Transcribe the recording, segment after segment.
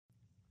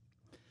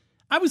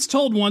I was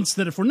told once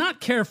that if we're not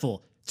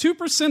careful,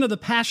 2% of the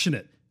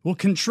passionate will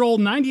control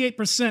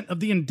 98% of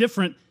the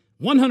indifferent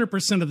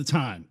 100% of the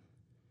time.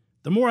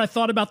 The more I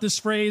thought about this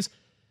phrase,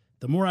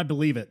 the more I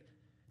believe it.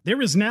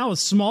 There is now a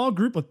small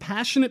group of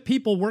passionate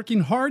people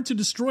working hard to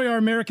destroy our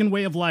American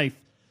way of life.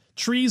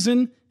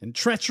 Treason and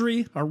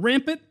treachery are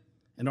rampant,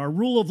 and our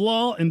rule of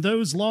law and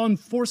those law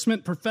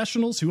enforcement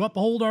professionals who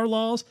uphold our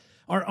laws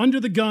are under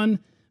the gun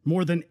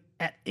more than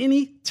at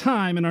any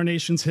time in our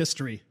nation's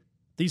history.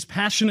 These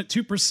passionate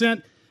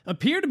 2%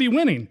 appear to be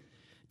winning,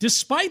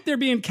 despite there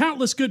being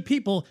countless good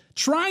people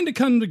trying to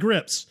come to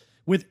grips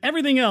with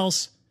everything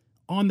else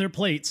on their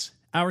plates.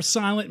 Our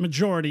silent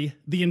majority,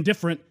 the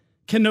indifferent,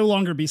 can no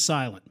longer be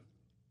silent.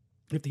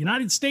 If the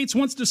United States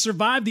wants to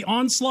survive the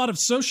onslaught of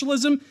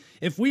socialism,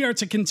 if we are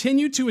to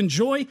continue to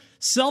enjoy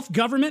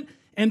self-government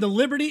and the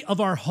liberty of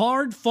our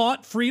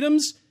hard-fought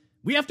freedoms,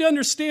 we have to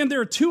understand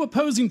there are two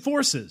opposing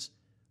forces.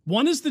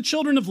 One is the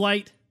children of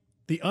light,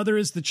 the other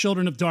is the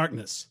children of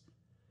darkness.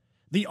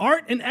 The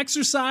art and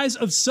exercise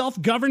of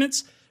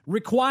self-governance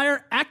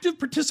require active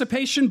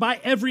participation by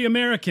every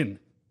American.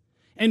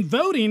 And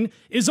voting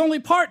is only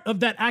part of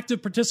that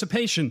active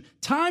participation.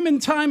 Time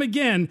and time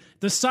again,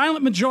 the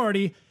silent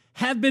majority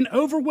have been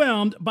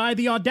overwhelmed by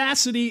the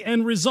audacity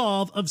and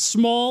resolve of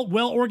small,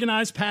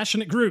 well-organized,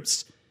 passionate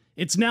groups.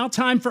 It's now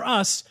time for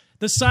us,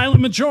 the silent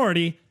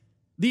majority,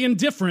 the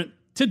indifferent,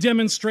 to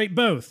demonstrate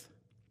both.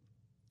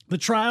 The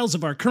trials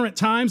of our current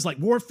times, like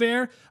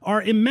warfare,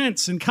 are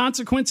immense and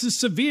consequences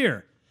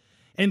severe,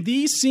 and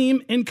these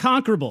seem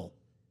inconquerable.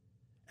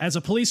 As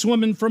a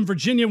policewoman from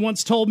Virginia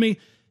once told me,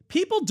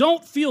 people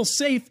don't feel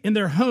safe in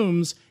their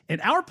homes,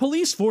 and our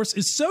police force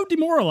is so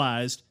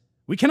demoralized,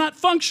 we cannot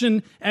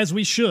function as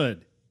we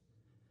should.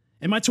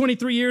 In my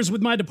 23 years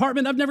with my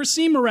department, I've never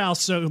seen morale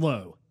so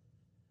low.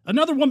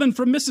 Another woman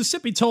from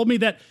Mississippi told me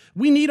that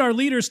we need our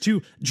leaders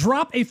to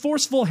drop a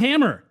forceful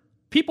hammer.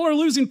 People are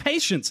losing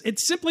patience. It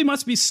simply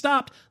must be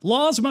stopped.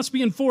 Laws must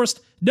be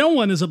enforced. No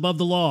one is above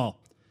the law.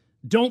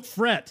 Don't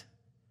fret.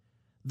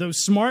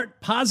 Those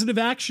smart, positive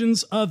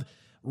actions of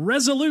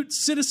resolute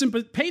citizen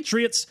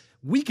patriots,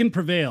 we can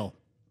prevail.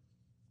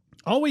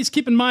 Always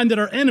keep in mind that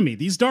our enemy,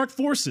 these dark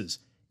forces,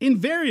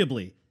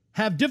 invariably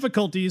have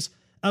difficulties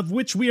of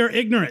which we are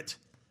ignorant.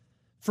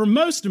 For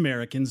most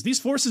Americans, these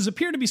forces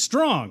appear to be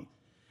strong.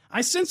 I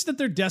sense that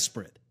they're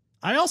desperate.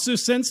 I also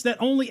sense that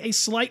only a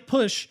slight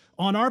push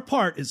on our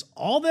part is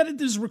all that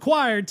it is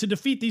required to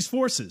defeat these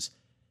forces.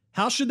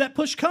 How should that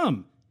push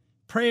come?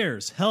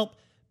 Prayers help.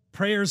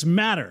 Prayers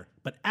matter,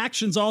 but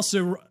actions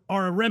also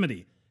are a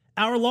remedy.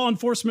 Our law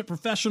enforcement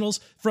professionals,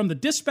 from the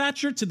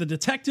dispatcher to the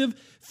detective,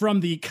 from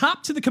the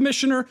cop to the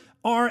commissioner,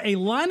 are a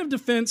line of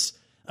defense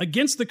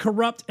against the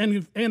corrupt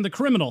and the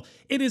criminal.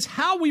 It is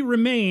how we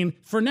remain,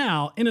 for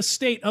now, in a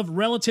state of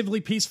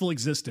relatively peaceful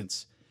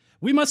existence.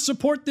 We must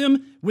support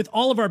them with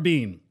all of our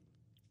being.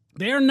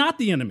 They are not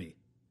the enemy.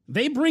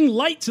 They bring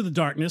light to the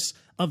darkness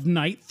of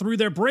night through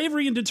their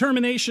bravery and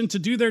determination to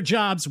do their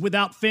jobs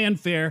without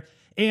fanfare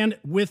and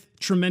with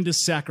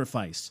tremendous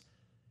sacrifice.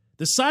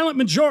 The silent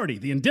majority,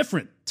 the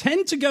indifferent,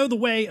 tend to go the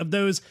way of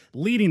those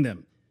leading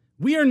them.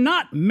 We are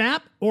not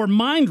map or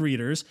mind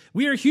readers.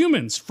 We are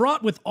humans,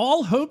 fraught with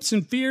all hopes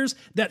and fears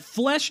that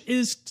flesh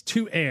is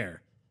to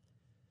err.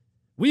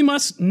 We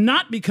must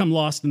not become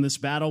lost in this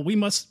battle. We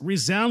must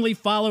resoundingly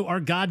follow our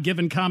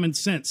God-given common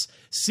sense.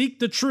 Seek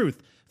the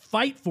truth.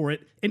 Fight for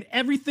it in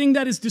everything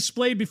that is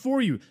displayed before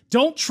you.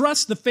 Don't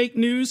trust the fake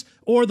news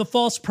or the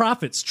false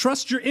prophets.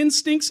 Trust your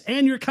instincts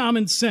and your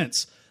common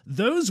sense.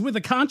 Those with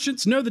a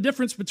conscience know the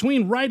difference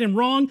between right and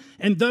wrong,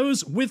 and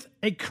those with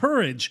a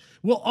courage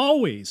will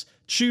always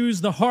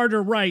choose the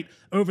harder right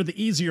over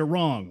the easier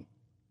wrong.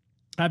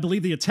 I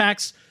believe the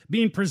attacks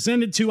being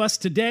presented to us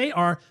today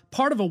are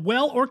part of a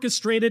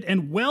well-orchestrated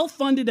and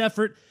well-funded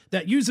effort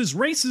that uses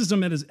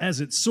racism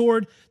as its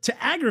sword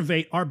to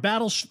aggravate our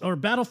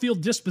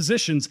battlefield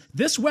dispositions.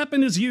 This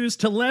weapon is used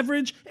to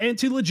leverage and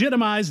to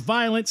legitimize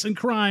violence and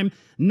crime,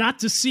 not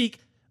to seek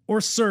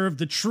or serve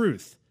the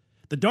truth.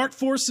 The dark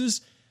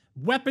forces'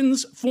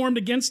 weapons formed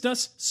against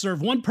us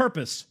serve one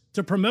purpose: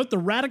 to promote the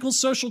radical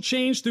social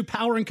change through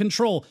power and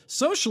control.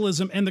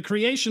 Socialism and the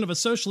creation of a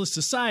socialist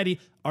society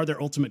are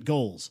their ultimate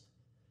goals.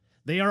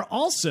 They are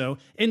also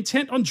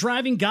intent on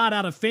driving God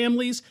out of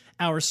families,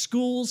 our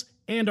schools,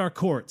 and our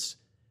courts.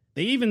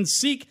 They even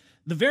seek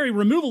the very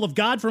removal of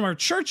God from our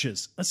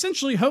churches,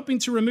 essentially hoping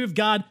to remove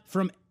God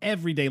from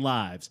everyday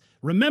lives.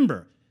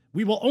 Remember,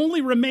 we will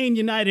only remain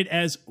united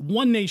as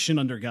one nation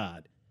under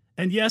God.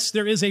 And yes,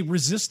 there is a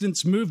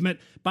resistance movement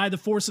by the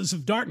forces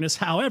of darkness.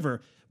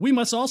 However, we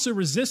must also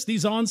resist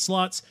these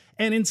onslaughts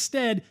and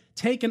instead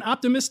take an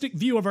optimistic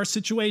view of our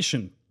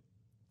situation.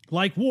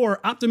 Like war,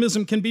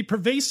 optimism can be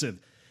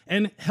pervasive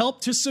and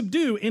help to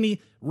subdue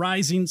any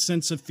rising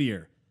sense of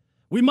fear.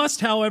 We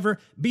must, however,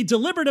 be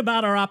deliberate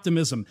about our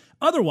optimism.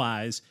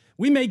 Otherwise,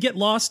 we may get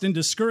lost in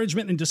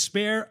discouragement and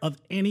despair of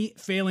any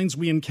failings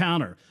we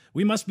encounter.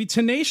 We must be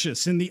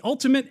tenacious in the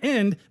ultimate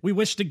end we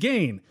wish to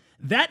gain.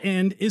 That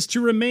end is to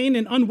remain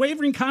an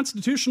unwavering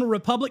constitutional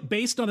republic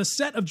based on a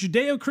set of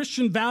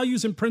Judeo-Christian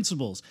values and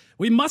principles.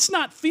 We must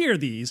not fear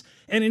these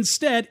and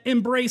instead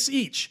embrace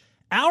each.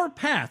 Our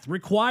path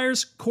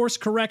requires course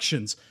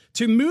corrections.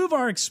 To move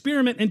our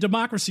experiment in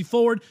democracy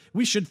forward,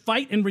 we should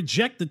fight and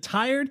reject the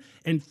tired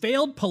and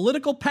failed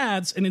political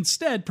paths and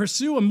instead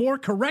pursue a more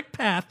correct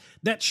path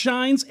that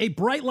shines a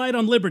bright light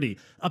on liberty,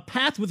 a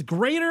path with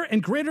greater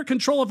and greater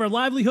control of our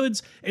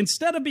livelihoods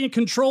instead of being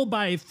controlled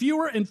by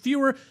fewer and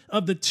fewer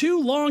of the too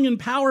long in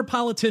power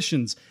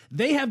politicians.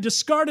 They have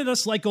discarded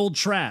us like old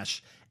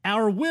trash.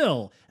 Our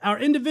will, our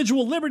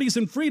individual liberties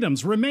and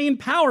freedoms remain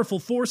powerful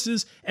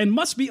forces and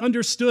must be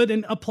understood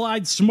and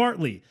applied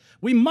smartly.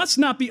 We must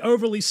not be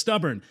overly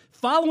stubborn,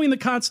 following the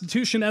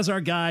Constitution as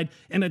our guide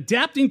and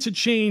adapting to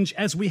change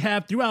as we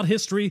have throughout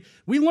history.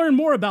 We learn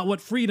more about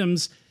what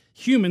freedoms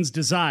humans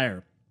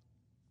desire.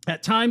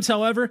 At times,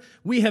 however,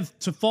 we have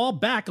to fall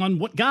back on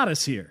what got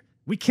us here.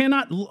 We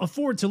cannot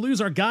afford to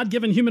lose our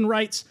God-given human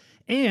rights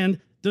and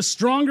the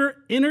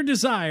stronger inner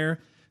desire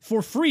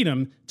for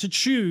freedom to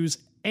choose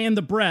and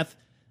the breath,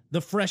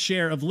 the fresh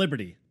air of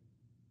liberty.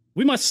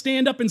 We must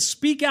stand up and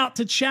speak out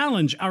to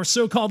challenge our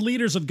so-called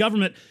leaders of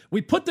government. We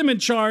put them in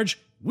charge,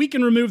 we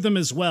can remove them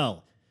as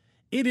well.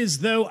 It is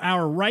though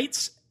our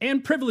rights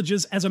and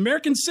privileges as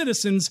American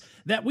citizens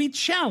that we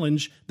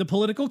challenge the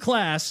political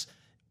class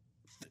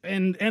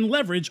and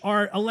leverage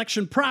our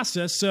election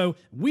process so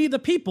we, the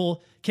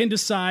people, can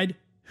decide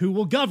who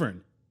will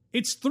govern.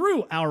 It's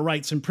through our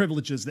rights and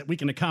privileges that we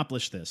can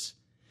accomplish this.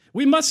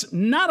 We must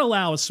not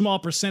allow a small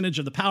percentage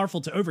of the powerful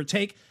to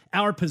overtake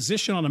our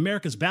position on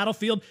America's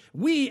battlefield.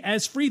 We,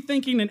 as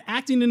free-thinking and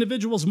acting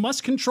individuals,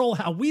 must control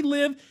how we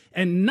live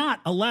and not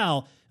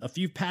allow a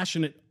few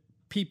passionate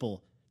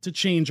people to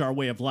change our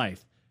way of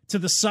life. To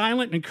the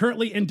silent and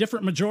currently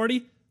indifferent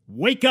majority,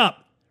 wake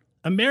up.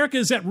 America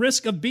is at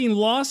risk of being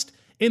lost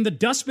in the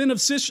dustbin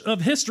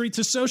of history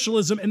to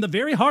socialism, and the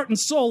very heart and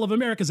soul of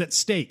America is at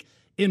stake.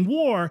 In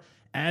war,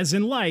 as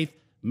in life,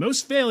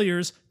 most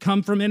failures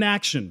come from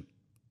inaction.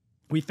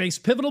 We face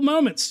pivotal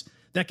moments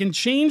that can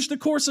change the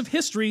course of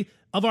history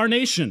of our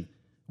nation.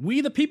 We,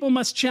 the people,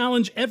 must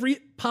challenge every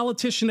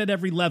politician at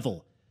every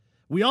level.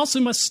 We also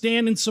must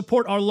stand and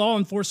support our law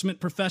enforcement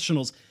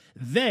professionals.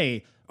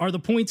 They are the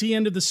pointy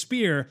end of the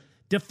spear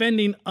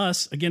defending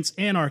us against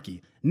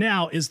anarchy.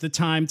 Now is the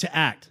time to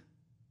act.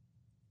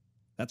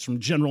 That's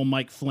from General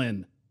Mike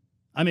Flynn.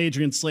 I'm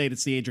Adrian Slade.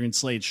 It's the Adrian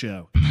Slade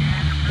Show.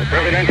 The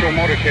presidential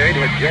motorcade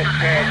had just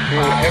passed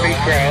through heavy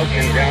crowds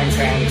in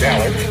downtown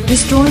Dallas.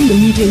 Destroying the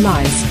media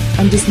lies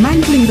and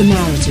dismantling the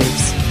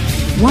narratives.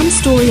 One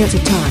story at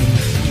a time.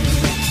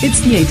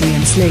 It's the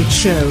Adrian Slade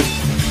Show.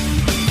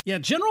 Yeah,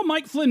 General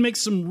Mike Flynn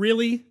makes some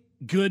really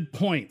good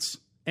points.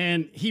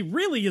 And he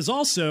really is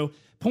also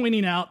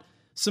pointing out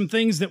some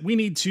things that we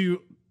need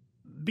to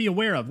be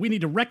aware of. We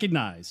need to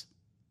recognize.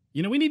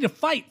 You know, we need to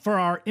fight for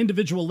our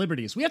individual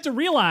liberties. We have to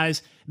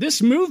realize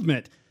this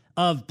movement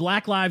of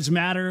Black Lives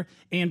Matter,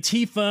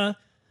 Antifa,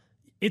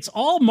 it's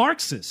all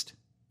Marxist.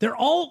 They're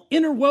all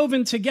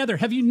interwoven together.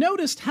 Have you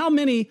noticed how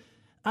many,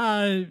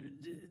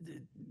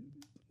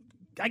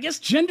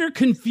 gender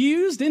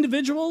confused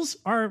individuals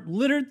are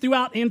littered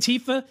throughout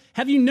Antifa?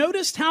 Have you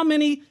noticed how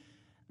many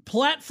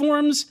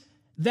platforms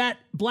that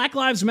Black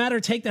Lives Matter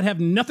take that have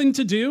nothing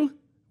to do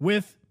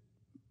with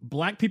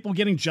black people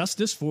getting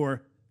justice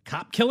for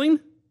cop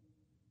killing?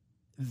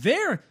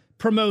 They're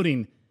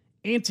promoting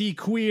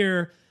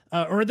anti-queer,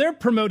 or they're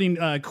promoting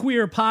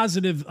queer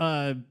positive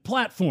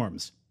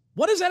platforms.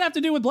 What does that have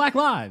to do with Black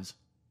Lives?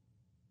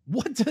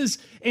 What does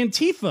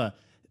Antifa,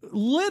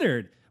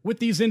 littered with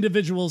these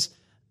individuals,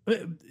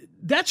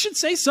 that should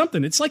say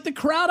something. It's like the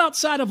crowd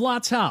outside of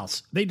Lot's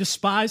house. They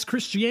despise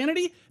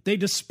Christianity. They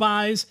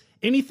despise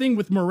anything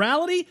with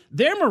morality.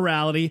 Their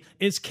morality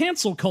is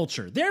cancel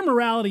culture. Their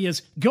morality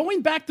is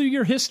going back through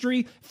your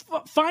history,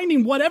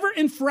 finding whatever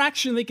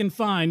infraction they can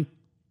find,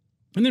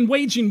 and then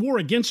waging war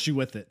against you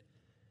with it.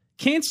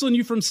 Canceling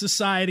you from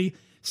society,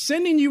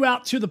 sending you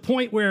out to the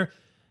point where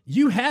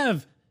you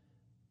have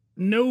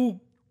no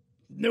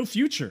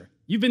future.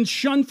 You've been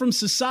shunned from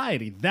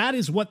society. That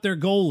is what their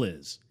goal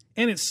is.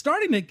 And it's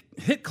starting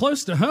to hit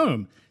close to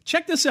home.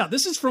 Check this out.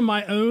 This is from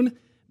my own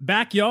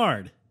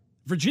backyard.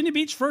 Virginia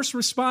Beach first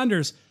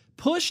responders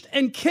pushed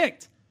and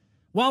kicked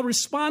while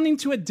responding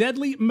to a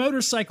deadly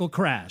motorcycle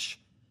crash.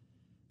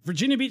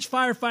 Virginia Beach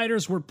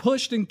firefighters were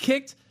pushed and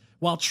kicked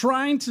while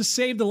trying to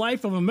save the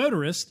life of a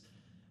motorist.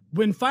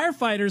 When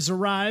firefighters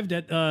arrived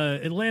at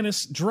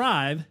Atlantis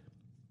Drive,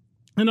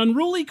 an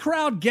unruly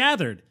crowd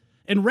gathered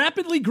and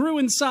rapidly grew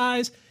in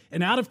size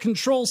and out of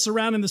control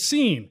surrounding the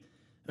scene,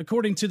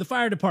 according to the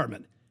fire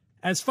department.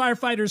 As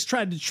firefighters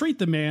tried to treat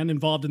the man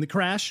involved in the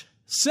crash,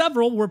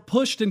 several were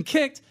pushed and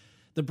kicked,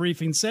 the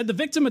briefing said. The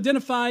victim,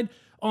 identified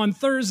on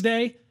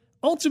Thursday,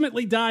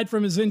 ultimately died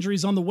from his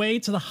injuries on the way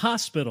to the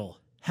hospital.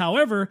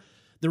 However,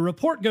 the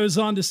report goes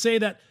on to say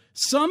that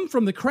some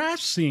from the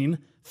crash scene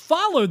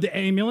followed the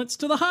ambulance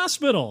to the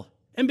hospital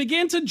and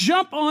began to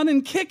jump on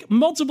and kick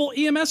multiple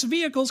EMS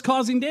vehicles,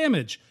 causing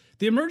damage.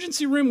 The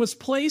emergency room was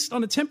placed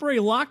on a temporary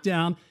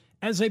lockdown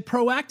as a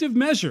proactive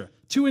measure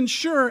to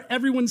ensure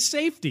everyone's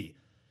safety.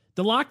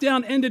 The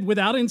lockdown ended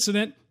without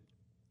incident,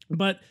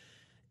 but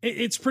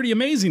it's pretty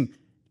amazing.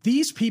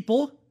 These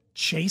people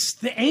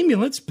chased the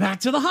ambulance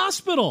back to the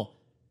hospital.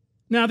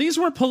 Now, these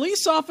weren't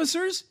police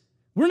officers.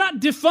 We're not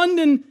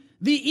defunding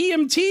the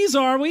EMTs,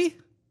 are we?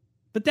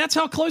 But that's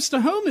how close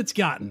to home it's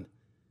gotten.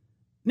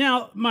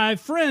 Now, my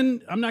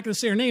friend, I'm not going to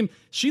say her name,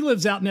 she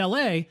lives out in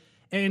LA,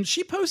 and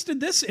she posted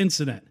this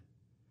incident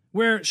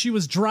where she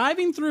was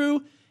driving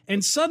through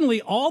and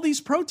suddenly all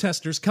these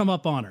protesters come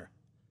up on her.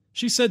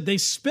 She said, they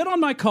spit on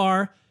my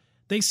car,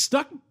 they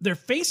stuck their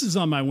faces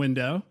on my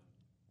window,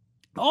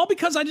 all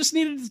because I just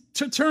needed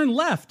to turn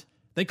left.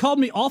 They called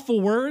me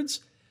awful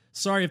words.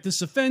 Sorry if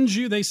this offends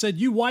you. They said,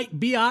 you white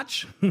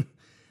biatch.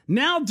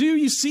 Now do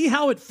you see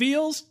how it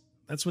feels?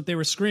 That's what they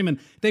were screaming.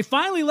 They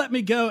finally let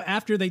me go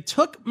after they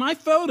took my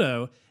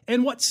photo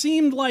in what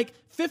seemed like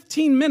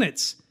 15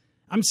 minutes.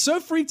 I'm so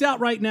freaked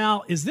out right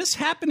now. Is this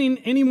happening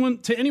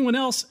to anyone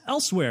else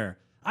elsewhere?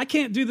 I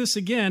can't do this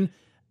again.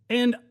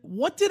 And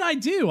what did I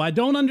do? I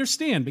don't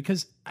understand,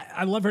 because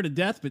I love her to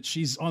death, but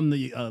she's on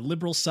the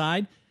liberal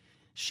side.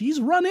 She's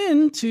run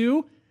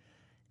into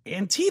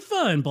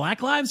Antifa and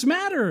Black Lives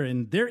Matter,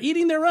 and they're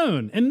eating their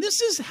own. And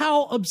this is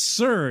how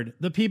absurd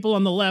the people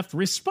on the left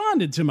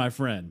responded to my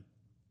friend.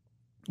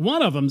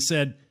 One of them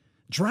said,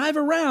 drive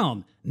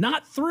around,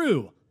 not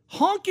through.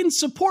 Honk in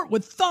support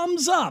with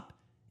thumbs up.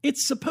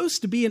 It's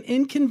supposed to be an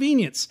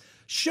inconvenience.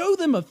 Show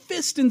them a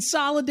fist in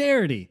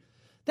solidarity.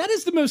 That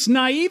is the most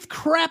naive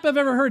crap I've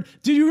ever heard.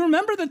 Do you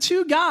remember the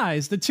two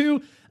guys, the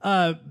two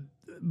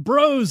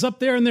bros up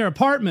there in their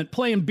apartment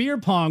playing beer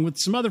pong with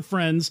some other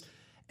friends,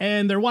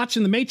 and they're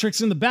watching The Matrix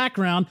in the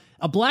background?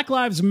 A Black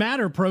Lives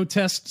Matter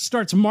protest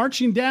starts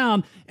marching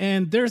down,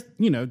 and they're,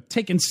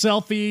 taking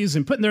selfies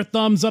and putting their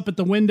thumbs up at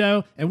the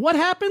window. And what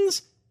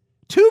happens?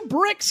 2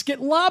 bricks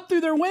get lobbed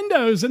through their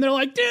windows, and they're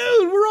like, dude,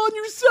 we're on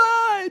your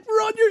side.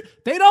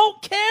 They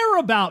don't care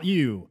about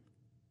you.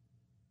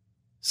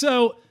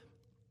 So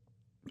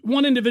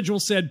one individual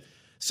said,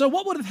 so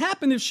what would have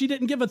happened if she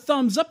didn't give a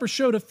thumbs up or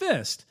showed a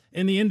fist?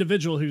 And the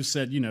individual who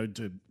said,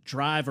 to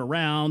drive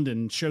around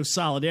and show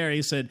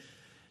solidarity said,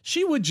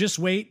 she would just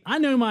wait. I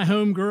know my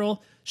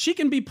homegirl. She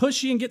can be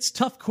pushy and gets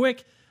tough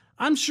quick.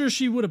 I'm sure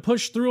she would have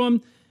pushed through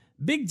them.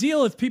 Big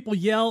deal if people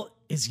yell.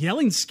 Is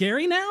yelling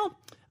scary now?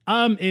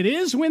 It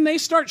is when they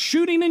start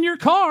shooting in your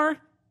car.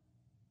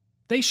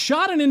 They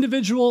shot an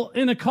individual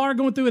in a car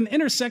going through an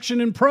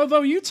intersection in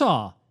Provo,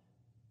 Utah.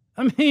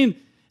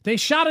 They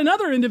shot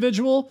another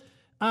individual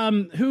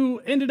who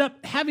ended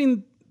up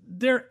having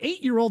their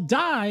 8-year-old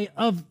die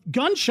of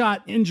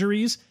gunshot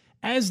injuries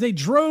as they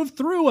drove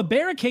through a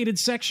barricaded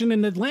section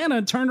in Atlanta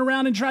and turned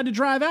around and tried to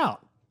drive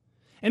out.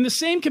 And the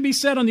same can be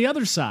said on the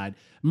other side.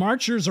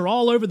 Marchers are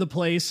all over the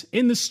place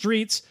in the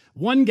streets.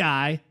 One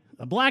guy,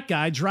 a black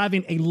guy,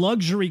 driving a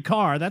luxury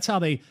car, that's how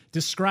they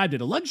described it,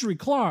 a luxury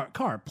car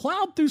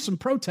plowed through some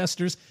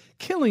protesters,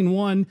 killing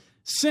one,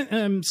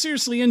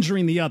 seriously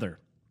injuring the other.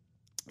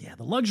 Yeah,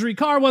 the luxury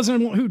car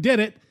wasn't who did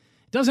it.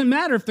 Doesn't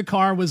matter if the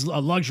car was a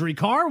luxury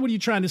car. What are you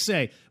trying to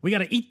say? We got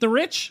to eat the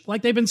rich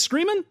like they've been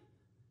screaming?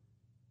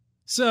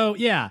 So,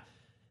 yeah,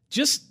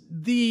 just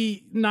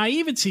the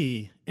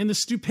naivety and the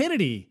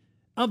stupidity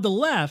of the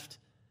left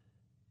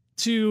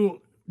to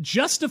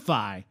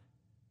justify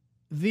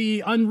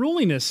the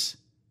unruliness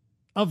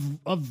of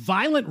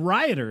violent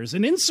rioters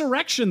and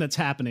insurrection that's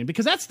happening,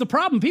 because that's the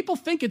problem. People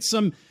think it's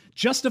some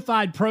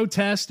justified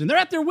protest and they're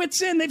at their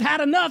wits' end. They've had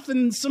enough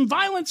and some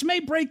violence may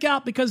break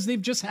out because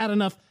they've just had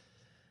enough.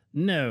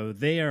 No,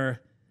 they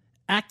are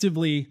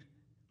actively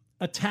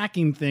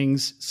attacking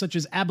things such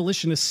as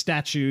abolitionist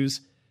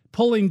statues,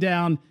 pulling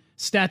down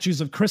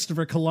statues of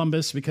Christopher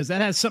Columbus because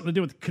that has something to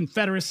do with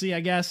Confederacy, I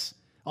guess,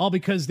 all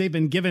because they've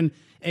been given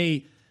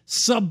a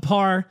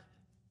subpar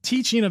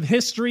teaching of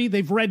history.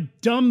 They've read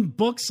dumb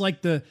books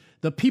like the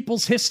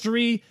People's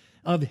History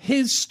of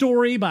His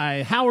Story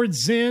by Howard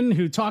Zinn,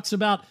 who talks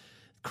about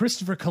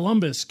Christopher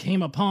Columbus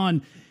came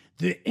upon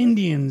the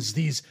Indians,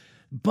 these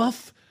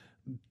buff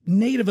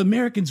Native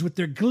Americans with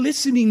their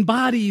glistening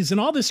bodies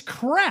and all this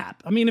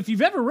crap. If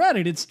you've ever read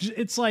it,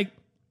 it's like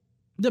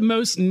the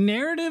most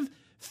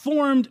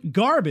narrative-formed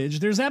garbage.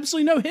 There's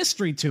absolutely no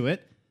history to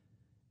it,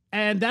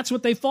 and that's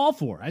what they fall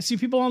for. I see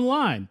people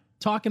online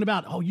talking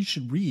about, oh, you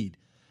should read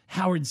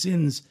Howard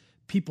Zinn's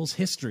People's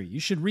History. You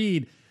should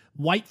read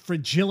White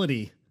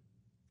Fragility.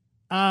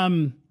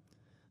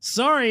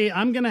 Sorry,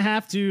 I'm going to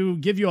have to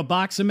give you a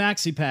box of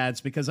maxi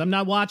pads because I'm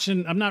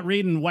not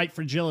reading White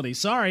Fragility.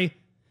 Sorry.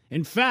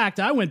 In fact,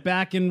 I went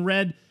back and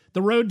read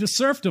The Road to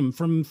Serfdom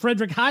from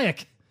Friedrich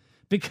Hayek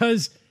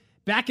because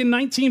back in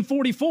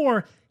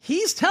 1944,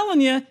 he's telling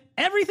you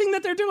everything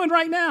that they're doing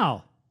right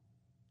now.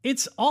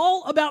 It's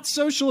all about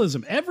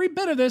socialism. Every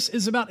bit of this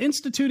is about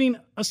instituting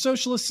a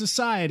socialist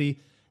society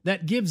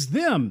that gives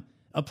them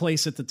a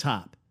place at the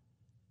top.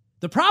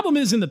 The problem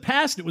is, in the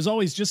past, it was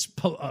always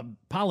just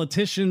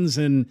politicians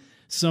and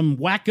some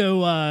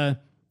wacko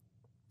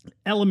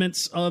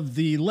elements of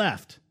the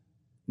left.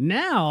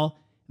 Now,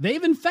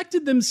 they've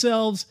infected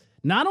themselves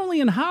not only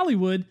in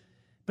Hollywood,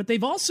 but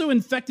they've also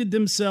infected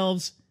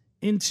themselves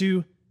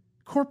into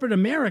corporate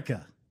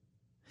America.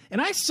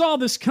 And I saw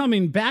this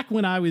coming back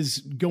when I was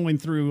going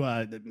through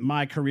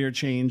my career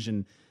change,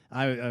 and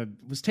I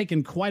was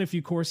taking quite a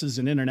few courses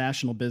in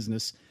international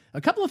business. A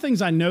couple of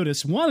things I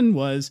noticed. One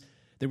was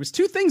there was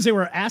two things they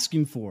were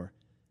asking for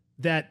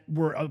that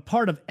were a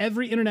part of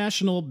every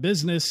international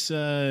business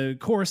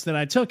course that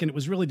I took, and it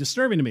was really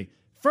disturbing to me.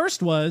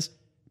 First was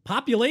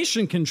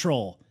population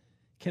control.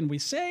 Can we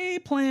say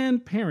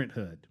Planned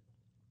Parenthood?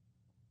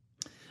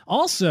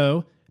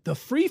 Also, the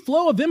free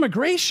flow of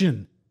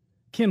immigration.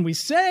 Can we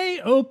say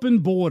open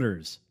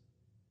borders?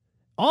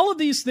 All of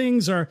these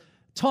things are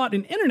taught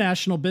in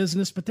international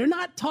business, but they're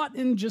not taught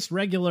in just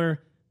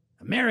regular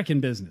American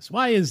business.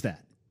 Why is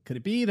that? Could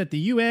it be that the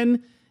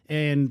UN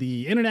and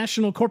the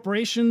international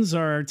corporations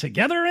are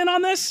together in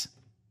on this?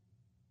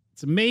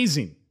 It's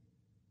amazing.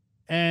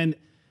 And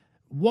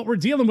what we're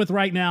dealing with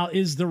right now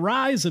is the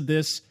rise of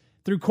this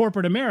through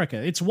corporate America.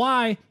 It's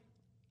why,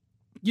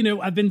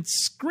 I've been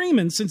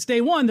screaming since day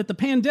one that the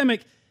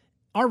pandemic,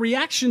 our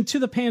reaction to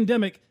the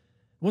pandemic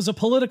was a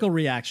political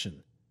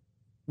reaction.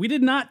 We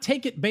did not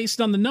take it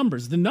based on the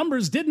numbers. The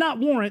numbers did not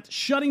warrant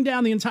shutting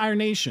down the entire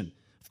nation.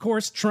 Of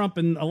course, Trump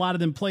and a lot of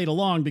them played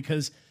along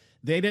because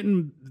they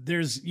didn't,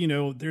 there's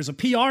a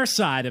PR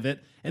side of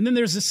it, and then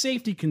there's a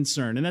safety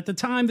concern. And at the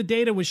time, the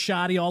data was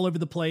shoddy all over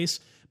the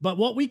place. But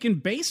what we can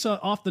base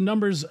off the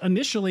numbers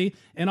initially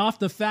and off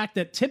the fact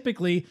that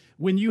typically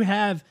when you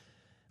have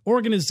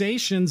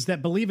organizations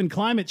that believe in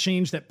climate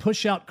change that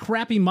push out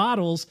crappy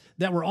models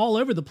that were all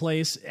over the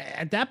place,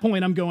 at that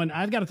point I'm going,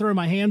 I've got to throw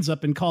my hands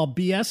up and call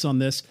BS on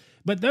this.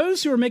 But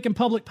those who are making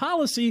public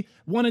policy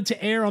wanted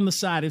to err on the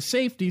side of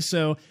safety,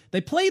 so they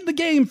played the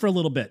game for a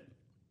little bit.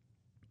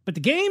 But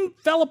the game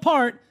fell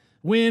apart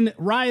when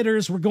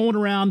rioters were going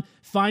around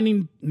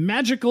finding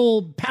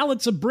magical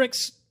pallets of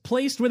bricks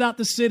placed without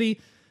the city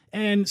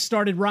and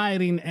started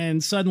rioting,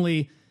 and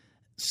suddenly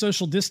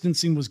social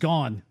distancing was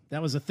gone.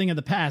 That was a thing of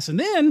the past. And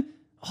then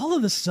all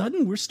of a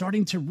sudden, we're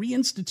starting to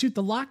reinstitute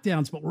the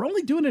lockdowns, but we're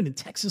only doing it in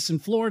Texas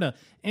and Florida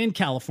and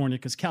California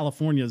because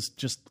California is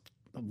just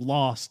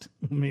lost.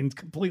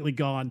 Completely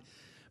gone.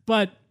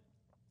 But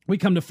we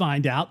come to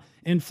find out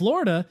in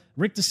Florida,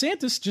 Rick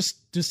DeSantis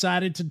just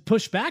decided to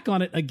push back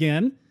on it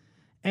again.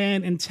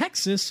 And in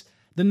Texas,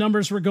 the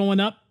numbers were going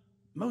up,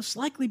 most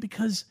likely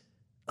because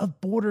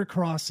of border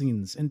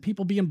crossings and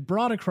people being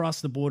brought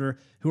across the border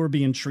who are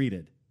being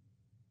treated.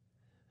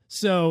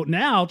 So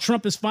now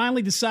Trump has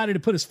finally decided to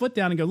put his foot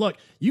down and go, look,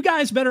 you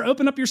guys better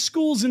open up your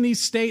schools in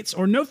these states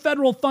or no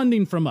federal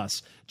funding from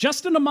us.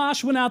 Justin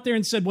Amash went out there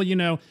and said,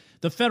 well,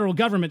 the federal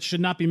government should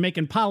not be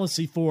making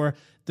policy for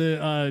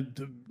the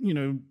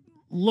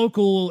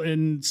local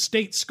and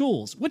state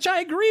schools, which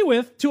I agree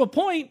with to a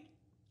point.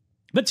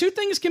 But two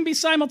things can be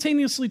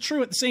simultaneously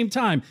true at the same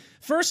time.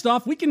 First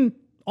off, we can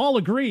all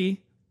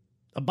agree,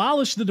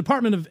 abolish the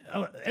Department of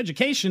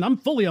Education. I'm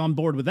fully on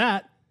board with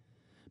that.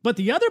 But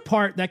the other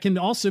part that can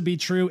also be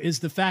true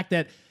is the fact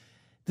that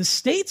the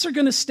states are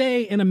going to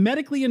stay in a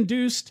medically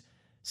induced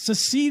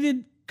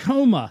seceded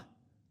coma.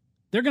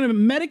 They're going to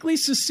medically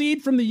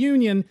secede from the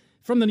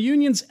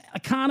union's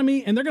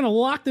economy, and they're going to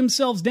lock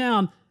themselves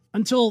down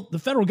until the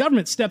federal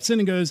government steps in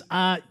and goes,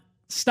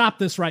 stop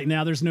this right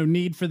now. There's no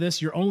need for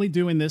this. You're only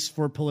doing this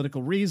for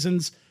political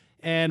reasons,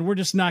 and we're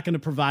just not going to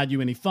provide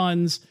you any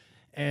funds.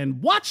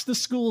 And watch the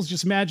schools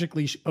just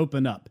magically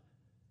open up.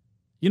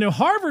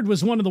 Harvard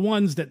was one of the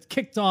ones that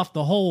kicked off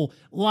the whole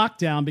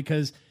lockdown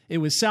because it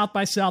was South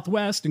by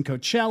Southwest and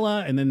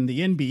Coachella, and then the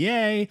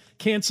NBA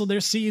canceled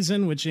their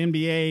season, which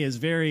NBA is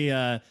very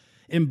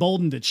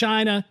emboldened to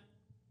China.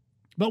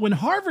 But when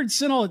Harvard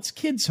sent all its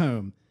kids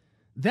home,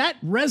 that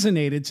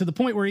resonated to the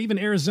point where even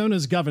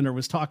Arizona's governor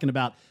was talking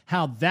about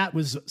how that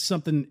was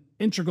something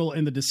integral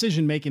in the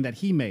decision-making that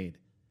he made.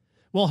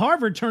 Well,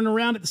 Harvard turned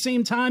around at the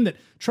same time that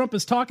Trump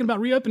is talking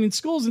about reopening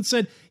schools and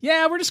said,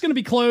 yeah, we're just going to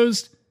be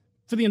closed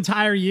for the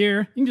entire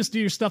year. You can just do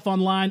your stuff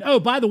online. Oh,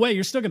 by the way,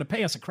 you're still going to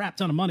pay us a crap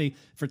ton of money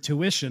for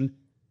tuition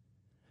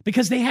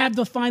because they have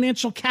the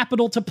financial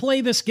capital to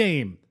play this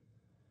game.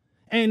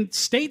 And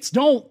states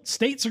don't.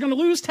 States are going to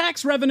lose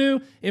tax revenue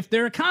if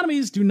their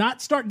economies do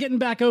not start getting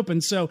back open.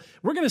 So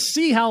we're going to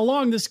see how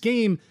long this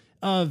game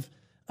of,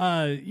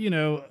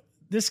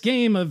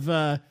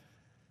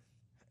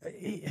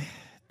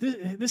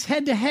 this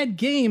head-to-head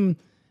game,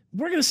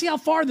 we're going to see how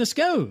far this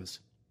goes.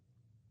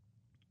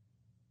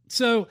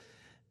 So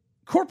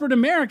corporate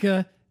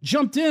America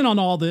jumped in on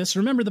all this.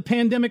 Remember, the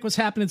pandemic was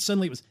happening.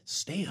 Suddenly it was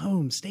stay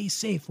home, stay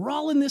safe. We're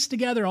all in this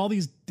together. All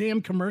these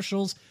damn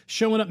commercials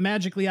showing up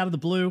magically out of the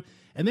blue.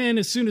 And then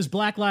as soon as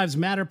Black Lives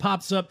Matter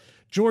pops up,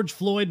 George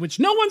Floyd, which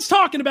no one's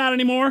talking about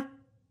anymore,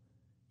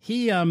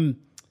 he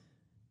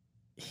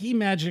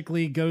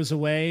magically goes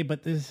away.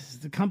 But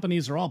the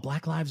companies are all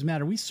Black Lives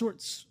Matter. We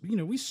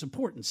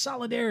support in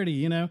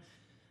solidarity,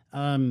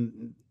 while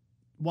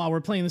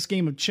we're playing this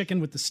game of chicken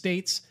with the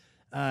states,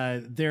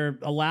 they're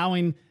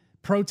allowing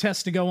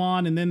protests to go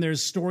on. And then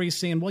there's stories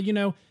saying,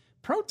 well,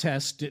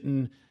 protests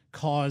didn't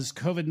caused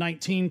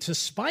COVID-19 to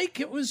spike.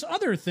 It was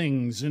other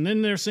things. And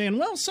then they're saying,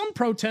 well, some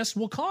protests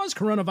will cause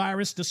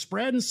coronavirus to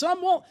spread and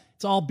some won't.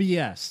 It's all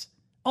BS.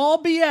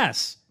 All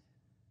BS.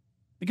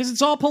 Because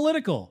it's all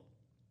political.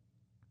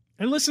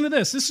 And listen to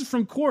this. This is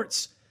from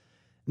Quartz.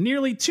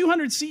 Nearly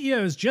 200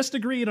 CEOs just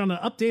agreed on an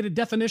updated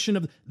definition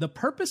of the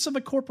purpose of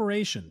a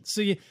corporation.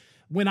 See,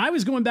 when I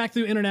was going back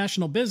through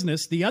international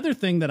business, the other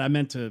thing that I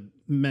meant to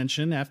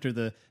mention after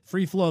the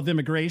free flow of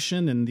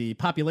immigration and the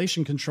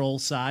population control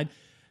side,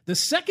 the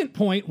second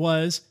point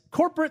was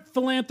corporate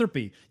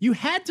philanthropy. You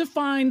had to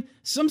find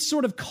some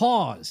sort of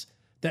cause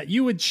that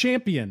you would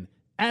champion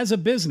as a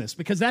business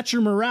because that's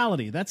your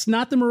morality. That's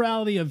not the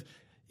morality of,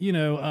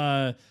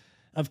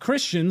 of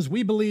Christians.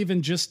 We believe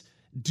in just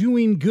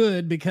doing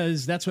good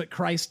because that's what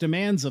Christ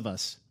demands of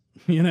us.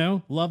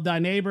 Love thy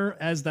neighbor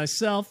as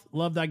thyself,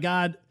 love thy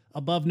God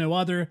above no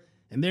other,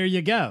 and there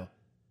you go.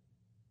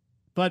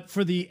 But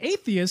for the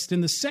atheist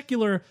and the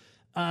secular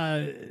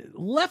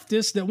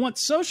leftists that want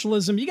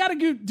socialism, you got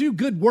to do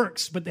good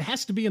works, but it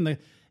has to be in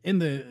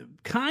the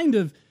kind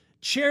of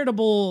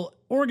charitable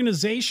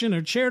organization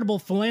or charitable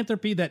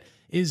philanthropy that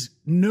is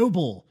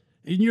noble.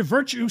 And you're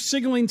virtue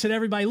signaling to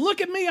everybody,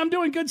 look at me, I'm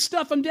doing good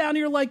stuff. I'm down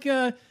here like,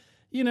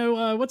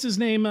 what's his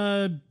name?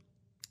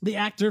 The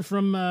actor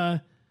from,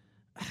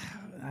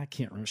 I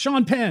can't remember.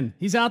 Sean Penn.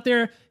 He's out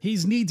there.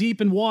 He's knee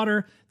deep in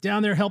water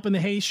down there helping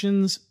the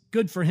Haitians.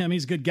 Good for him.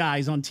 He's a good guy.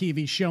 He's on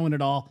TV showing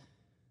it all.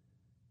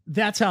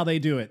 That's how they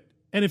do it.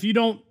 And if you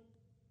don't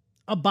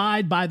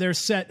abide by their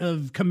set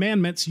of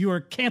commandments, you are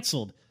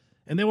canceled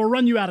and they will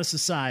run you out of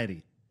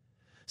society.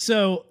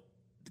 So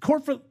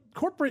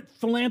corporate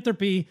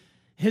philanthropy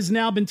has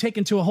now been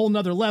taken to a whole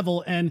nother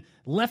level, and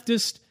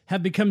leftists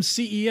have become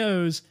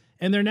CEOs,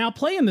 and they're now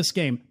playing this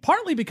game,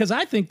 partly because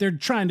I think they're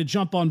trying to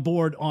jump on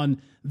board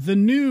on the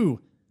new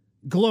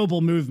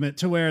global movement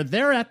to where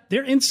they're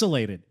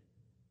insulated.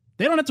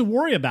 They don't have to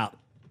worry about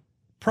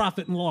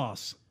profit and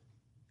loss.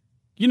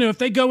 If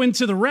they go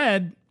into the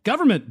red,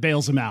 government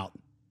bails them out.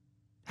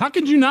 How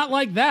could you not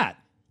like that?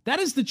 That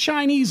is the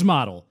Chinese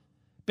model.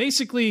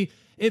 Basically,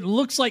 it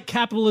looks like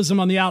capitalism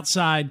on the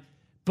outside,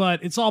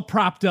 but it's all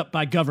propped up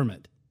by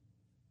government.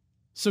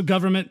 So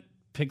government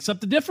picks up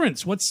the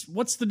difference.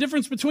 What's the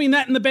difference between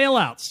that and the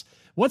bailouts?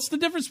 What's the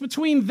difference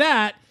between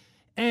that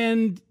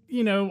and,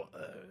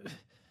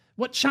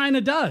 what China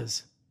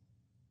does?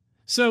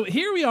 So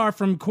here we are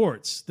from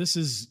Quartz. This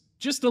is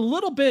just a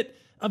little bit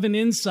of an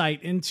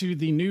insight into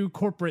the new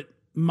corporate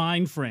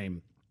mind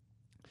frame.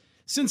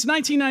 Since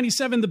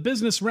 1997, the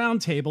Business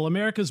Roundtable,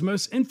 America's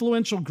most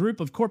influential group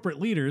of corporate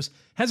leaders,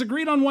 has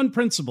agreed on one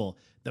principle: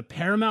 the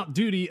paramount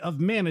duty of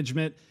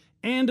management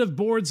and of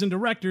boards and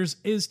directors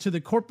is to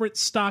the corporate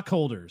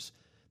stockholders.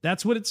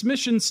 That's what its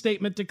mission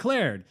statement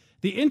declared.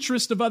 The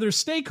interest of other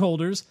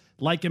stakeholders,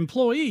 like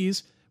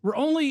employees, were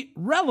only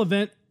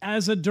relevant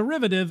as a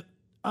derivative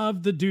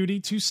of the duty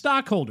to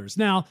stockholders.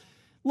 Now,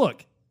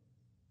 look,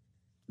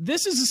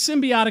 this is a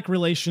symbiotic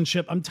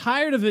relationship. I'm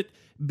tired of it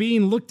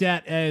being looked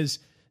at as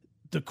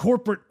the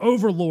corporate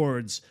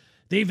overlords.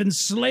 They've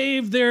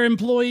enslaved their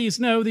employees.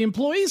 No, the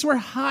employees were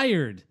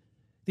hired.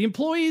 The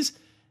employees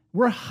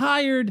were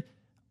hired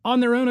on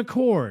their own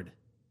accord.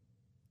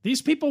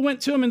 These people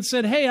went to them and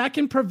said, hey, I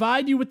can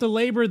provide you with the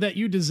labor that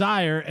you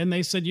desire. And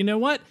they said, you know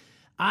what?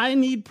 I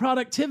need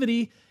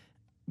productivity.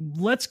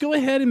 Let's go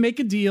ahead and make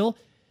a deal,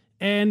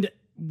 and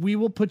we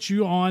will put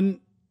you on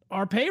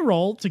our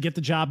payroll to get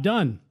the job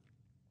done.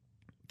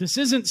 This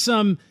isn't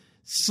some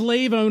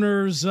slave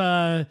owner's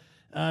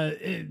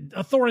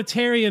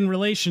authoritarian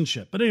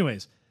relationship. But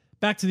anyways,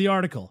 back to the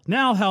article.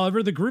 Now,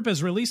 however, the group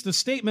has released a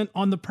statement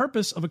on the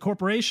purpose of a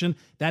corporation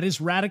that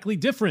is radically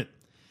different.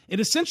 It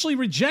essentially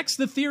rejects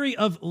the theory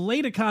of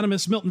late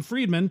economist Milton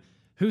Friedman,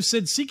 who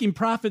said seeking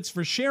profits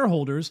for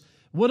shareholders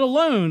would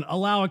alone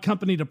allow a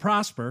company to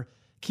prosper,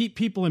 keep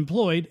people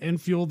employed,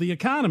 and fuel the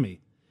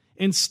economy.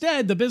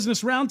 Instead, the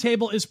Business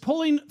Roundtable is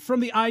pulling from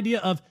the idea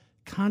of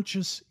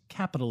conscious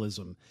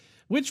capitalism,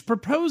 which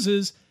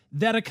proposes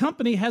that a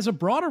company has a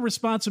broader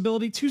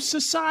responsibility to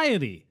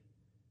society,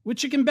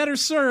 which it can better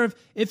serve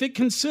if it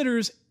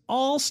considers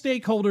all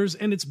stakeholders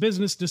in its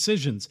business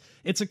decisions.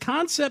 It's a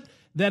concept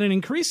that an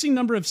increasing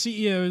number of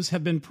CEOs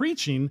have been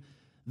preaching,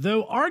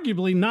 though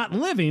arguably not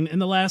living in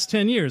the last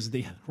 10 years.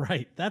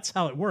 Right, that's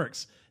how it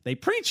works. They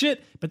preach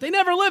it, but they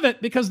never live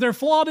it because they're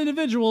flawed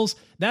individuals.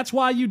 That's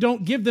why you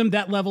don't give them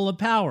that level of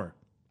power.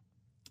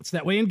 It's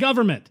that way in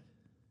government.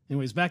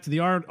 Anyways, back to the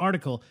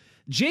article.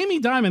 Jamie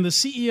Dimon, the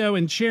CEO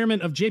and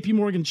chairman of JP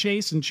Morgan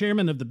Chase and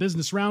chairman of the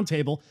Business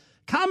Roundtable,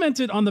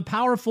 commented on the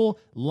powerful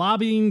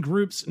lobbying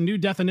group's new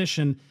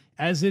definition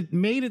as it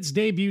made its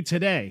debut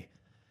today.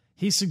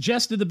 He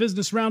suggested the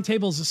Business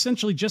Roundtable is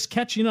essentially just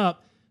catching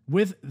up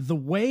with the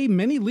way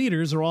many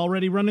leaders are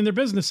already running their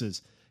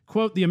businesses.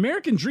 Quote, the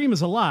American dream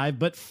is alive,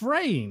 but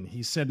fraying,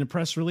 he said in a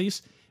press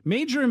release.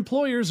 Major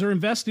employers are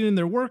investing in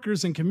their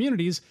workers and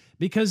communities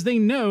because they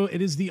know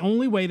it is the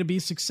only way to be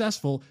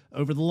successful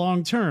over the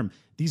long term.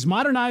 These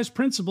modernized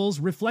principles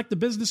reflect the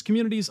business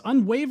community's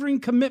unwavering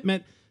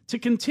commitment to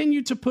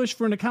continue to push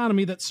for an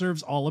economy that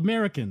serves all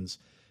Americans.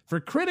 For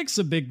critics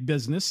of big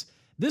business,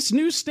 this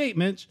new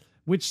statement,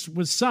 which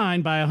was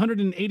signed by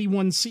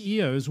 181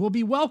 CEOs, will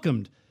be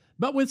welcomed,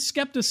 but with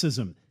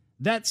skepticism.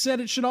 That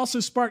said, it should also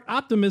spark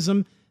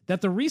optimism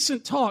that the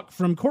recent talk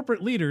from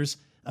corporate leaders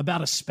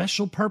about a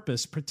special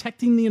purpose,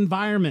 protecting the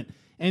environment,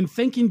 and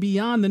thinking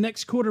beyond the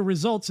next quarter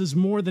results is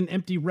more than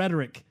empty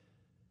rhetoric.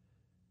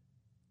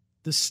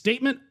 The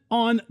statement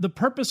on the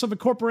purpose of a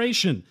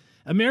corporation.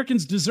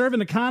 Americans deserve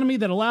an economy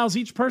that allows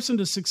each person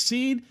to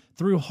succeed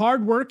through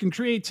hard work and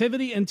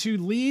creativity and to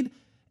lead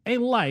a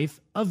life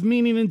of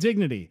meaning and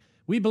dignity.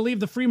 We believe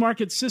the free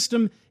market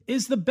system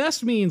is the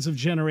best means of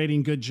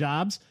generating good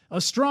jobs, a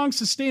strong,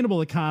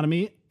 sustainable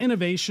economy,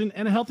 innovation,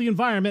 and a healthy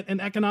environment and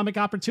economic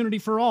opportunity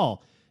for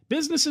all.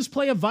 Businesses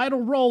play a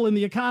vital role in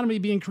the economy,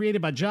 being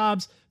created by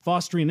jobs,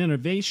 fostering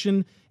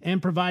innovation,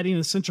 and providing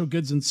essential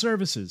goods and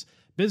services.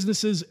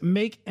 Businesses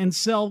make and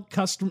sell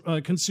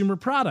consumer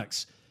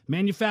products,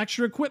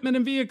 manufacture equipment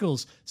and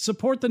vehicles,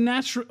 support the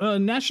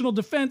national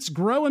defense,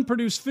 grow and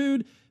produce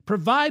food,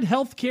 provide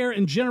health care,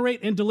 and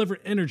generate and deliver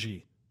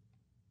energy.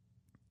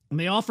 And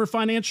they offer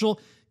financial,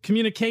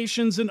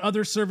 communications, and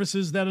other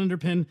services that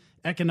underpin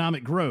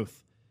economic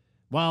growth.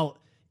 While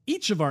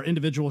each of our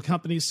individual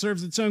companies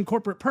serves its own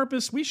corporate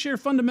purpose, we share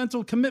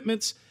fundamental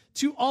commitments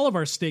to all of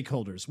our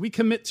stakeholders. We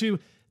commit to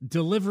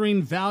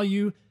delivering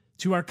value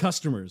to our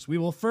customers. We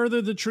will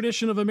further the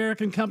tradition of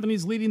American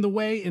companies leading the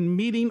way in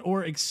meeting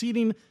or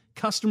exceeding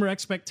customer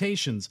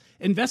expectations,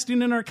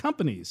 investing in our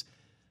companies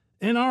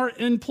and our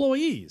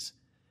employees.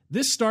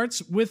 This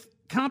starts with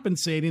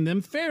compensating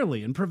them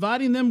fairly and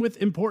providing them with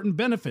important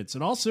benefits.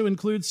 It also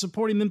includes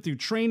supporting them through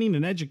training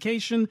and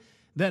education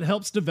that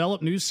helps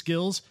develop new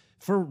skills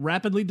for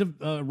rapidly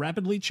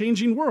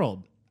changing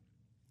world.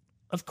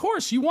 Of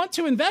course, you want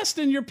to invest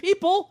in your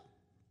people.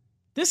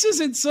 This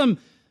isn't some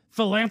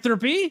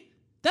philanthropy.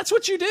 That's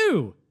what you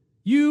do.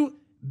 You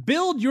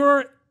build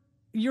your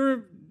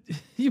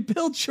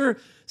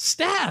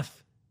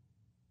staff.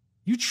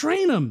 You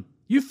train them.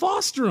 You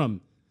foster them.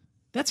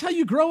 That's how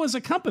you grow as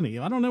a company.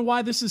 I don't know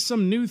why this is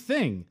some new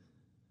thing.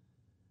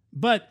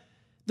 But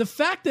the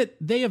fact that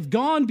they have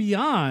gone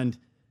beyond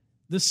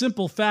the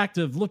simple fact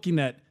of looking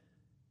at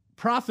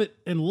profit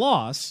and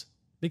loss,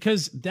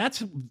 because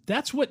that's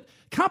what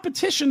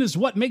competition is,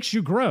 what makes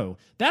you grow.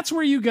 That's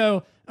where you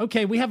go,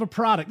 okay, we have a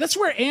product. That's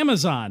where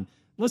Amazon,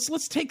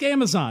 let's take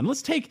Amazon.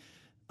 Let's take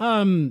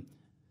Netflix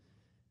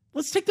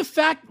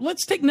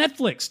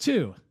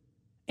too.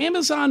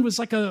 Amazon was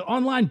like an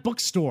online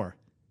bookstore.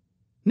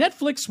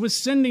 Netflix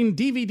was sending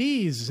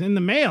DVDs in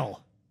the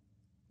mail.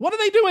 What are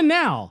they doing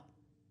now?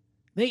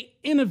 They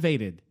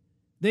innovated.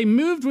 They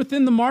moved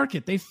within the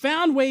market. They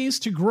found ways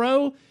to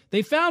grow.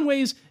 They found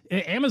ways.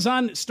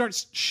 Amazon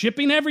starts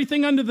shipping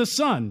everything under the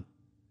sun.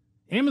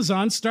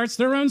 Amazon starts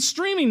their own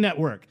streaming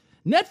network.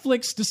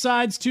 Netflix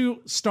decides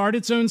to start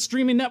its own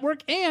streaming network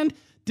and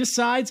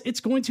decides it's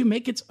going to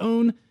make its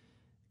own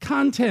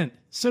content.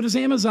 So does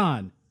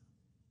Amazon.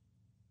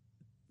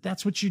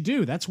 That's what you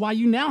do. That's why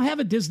you now have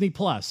a Disney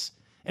Plus.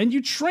 And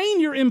you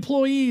train your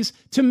employees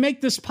to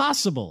make this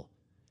possible.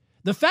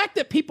 The fact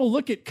that people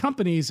look at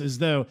companies as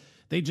though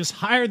they just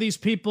hire these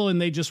people and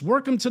they just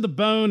work them to the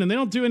bone and they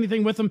don't do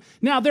anything with them.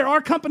 Now, there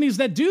are companies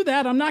that do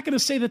that. I'm not going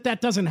to say that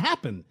that doesn't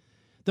happen.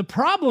 The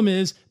problem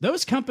is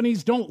those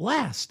companies don't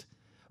last.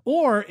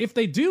 Or if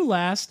they do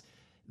last,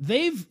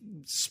 they've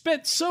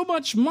spent so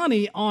much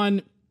money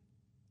on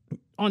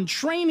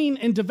training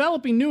and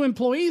developing new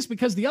employees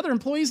because the other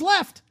employees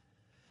left.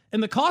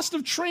 And the cost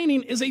of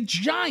training is a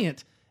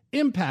giant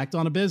impact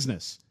on a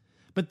business.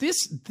 But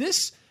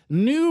this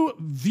new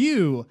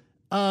view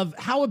of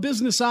how a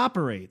business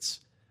operates,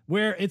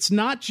 where it's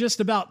not just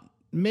about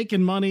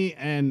making money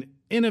and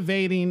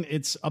innovating,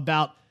 it's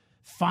about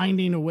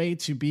finding a way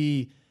to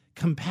be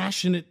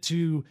compassionate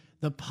to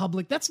the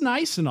public. That's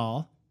nice and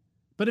all.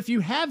 But if you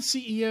have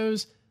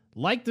CEOs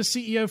like the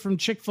CEO from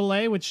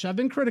Chick-fil-A, which I've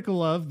been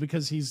critical of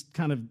because he's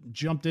kind of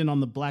jumped in on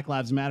the Black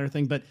Lives Matter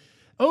thing, but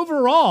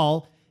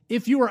overall,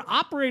 if you are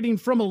operating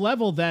from a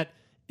level that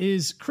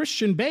is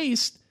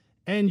Christian-based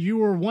and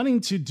you are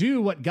wanting to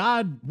do what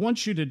God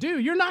wants you to do,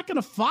 you're not going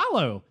to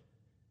follow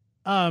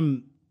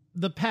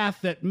the path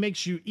that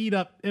makes you eat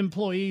up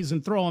employees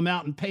and throw them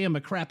out and pay them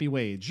a crappy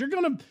wage. You're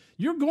going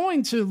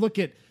to look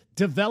at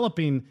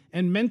developing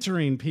and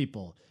mentoring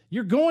people.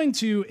 You're going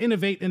to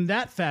innovate in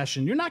that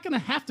fashion. You're not going to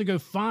have to go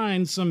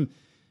find some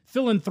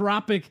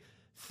philanthropic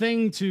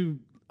thing to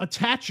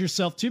attach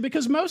yourself to,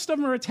 because most of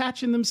them are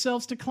attaching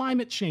themselves to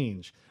climate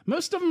change.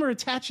 Most of them are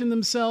attaching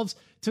themselves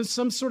to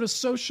some sort of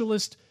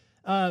socialist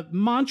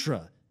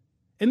mantra.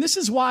 And this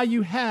is why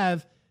you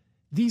have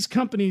these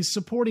companies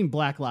supporting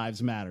Black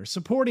Lives Matter,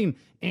 supporting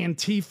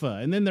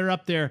Antifa, and then they're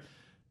up there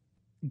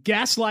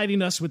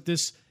gaslighting us with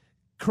this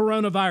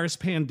coronavirus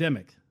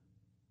pandemic.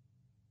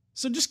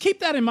 So just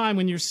keep that in mind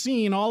when you're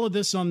seeing all of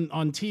this on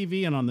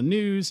TV and on the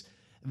news,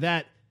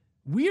 that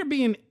we are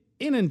being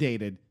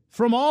inundated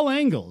from all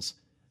angles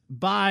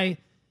by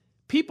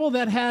people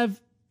that have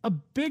a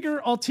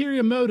bigger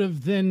ulterior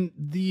motive than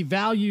the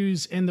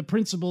values and the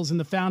principles and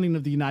the founding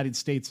of the United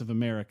States of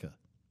America.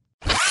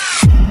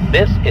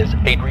 This is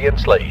Adrian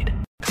Slade.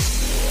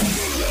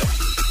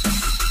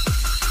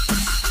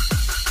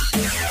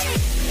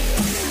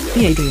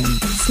 The Adrian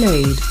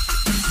Slade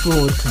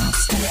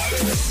Broadcast.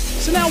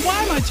 So now,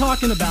 why am I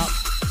talking about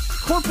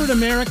corporate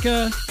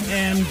America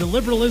and the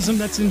liberalism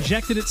that's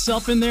injected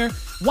itself in there?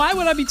 Why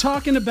would I be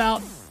talking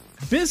about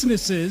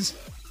businesses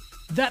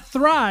that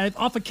thrive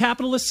off a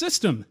capitalist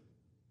system?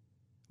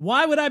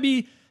 Why would I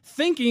be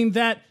thinking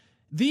that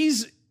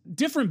these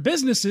different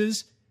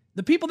businesses,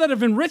 the people that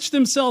have enriched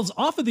themselves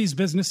off of these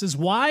businesses,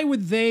 why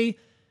would they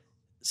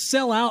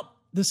sell out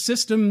the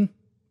system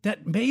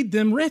that made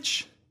them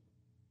rich?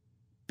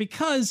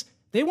 Because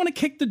they want to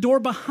kick the door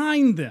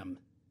behind them.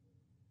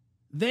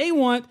 They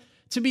want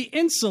to be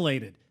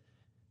insulated.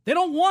 They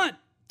don't want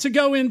to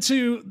go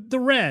into the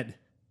red.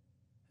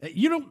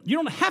 You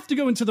don't have to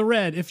go into the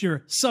red if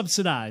you're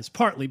subsidized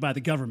partly by the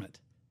government.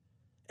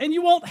 And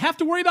you won't have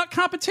to worry about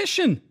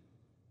competition.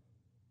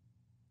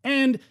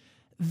 And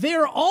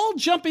they're all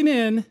jumping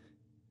in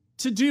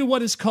to do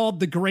what is called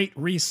the Great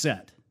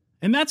Reset.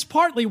 And that's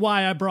partly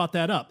why I brought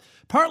that up.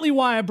 Partly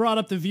why I brought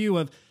up the view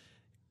of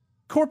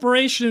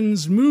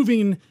corporations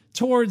moving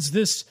towards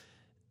this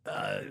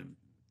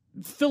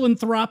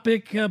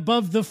philanthropic,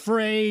 above the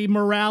fray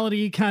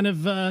morality kind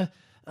of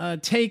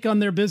take on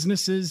their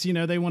businesses. You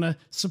know, they want to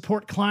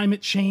support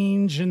climate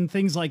change and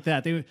things like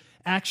that.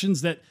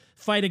 Actions that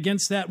fight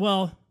against that.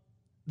 Well,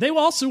 they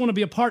also want to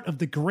be a part of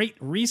the Great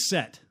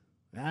Reset.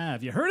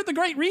 Have you heard of the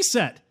Great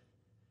Reset?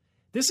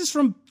 This is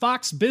from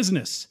Fox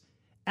Business.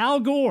 Al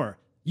Gore,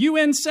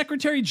 UN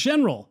Secretary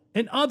General,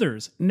 and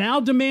others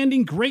now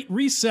demanding Great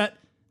Reset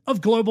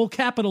of global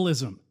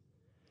capitalism.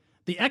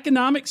 The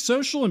economic,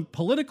 social, and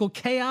political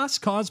chaos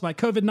caused by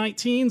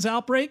COVID-19's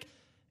outbreak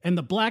and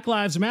the Black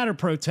Lives Matter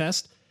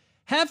protest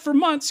have for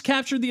months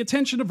captured the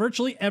attention of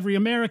virtually every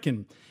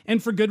American,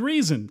 and for good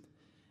reason.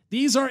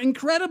 These are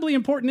incredibly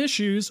important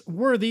issues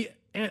worthy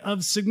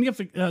of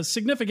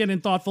significant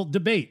and thoughtful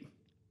debate.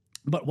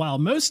 But while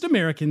most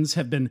Americans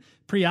have been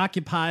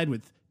preoccupied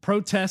with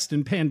protests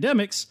and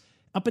pandemics,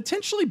 a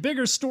potentially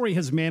bigger story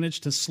has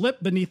managed to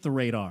slip beneath the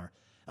radar.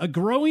 A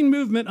growing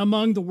movement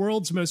among the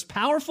world's most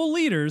powerful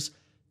leaders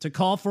to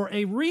call for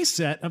a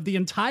reset of the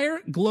entire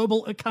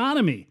global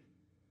economy.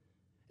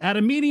 At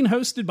a meeting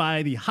hosted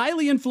by the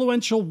highly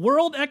influential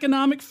World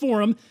Economic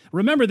Forum,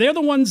 remember, they're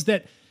the ones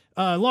that,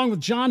 along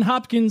with Johns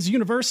Hopkins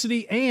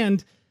University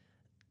and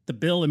the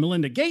Bill and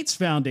Melinda Gates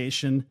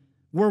Foundation,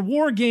 were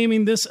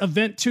wargaming this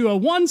Event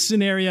 201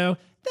 scenario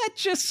that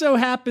just so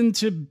happened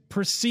to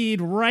proceed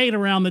right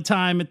around the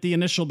time at the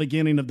initial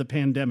beginning of the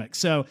pandemic.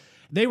 So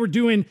they were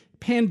doing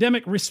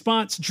pandemic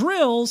response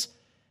drills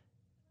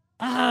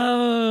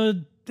at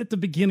the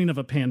beginning of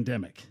a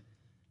pandemic.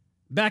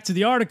 Back to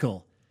the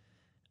article.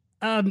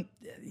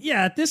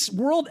 At this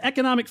World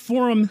Economic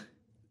Forum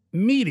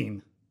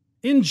meeting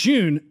in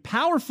June,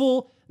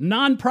 powerful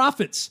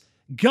nonprofits,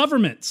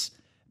 governments,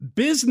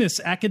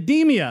 business,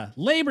 academia,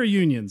 labor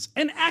unions,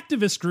 and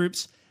activist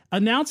groups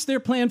announced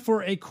their plan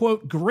for a,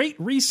 quote, great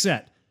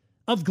reset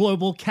of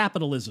global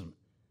capitalism.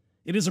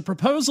 It is a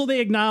proposal they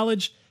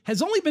acknowledge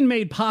has only been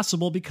made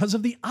possible because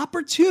of the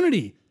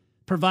opportunity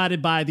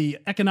provided by the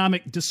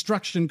economic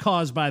destruction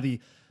caused by the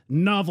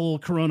novel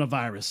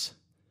coronavirus.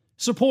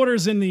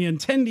 Supporters and the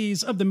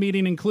attendees of the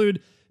meeting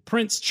include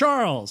Prince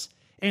Charles,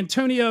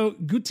 Antonio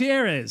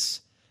Guterres,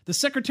 the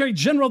Secretary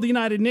General of the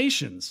United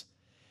Nations,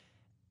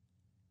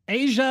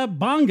 Aja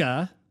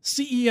Banga,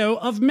 CEO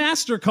of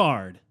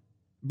MasterCard,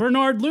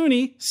 Bernard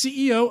Looney,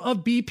 CEO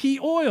of BP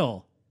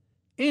Oil,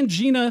 and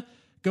Gina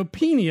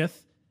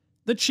Gopinath,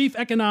 the chief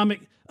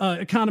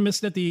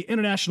economist at the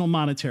International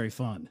Monetary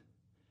Fund.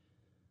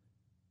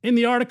 In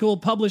the article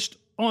published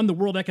on the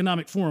World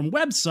Economic Forum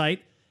website,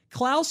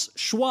 Klaus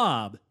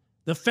Schwab,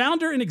 the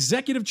founder and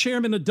executive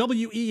chairman of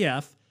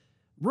WEF,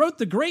 wrote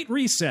the Great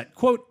Reset,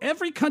 quote,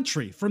 every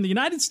country from the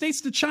United States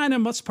to China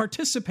must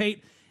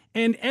participate,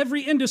 and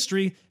every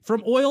industry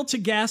from oil to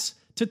gas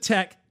to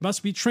tech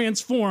must be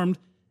transformed.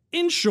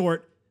 In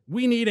short,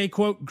 we need a,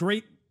 quote,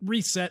 great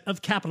reset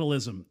of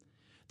capitalism.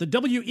 The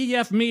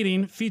WEF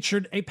meeting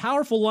featured a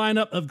powerful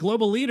lineup of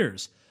global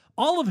leaders,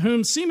 all of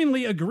whom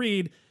seemingly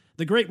agreed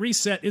the Great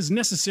Reset is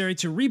necessary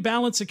to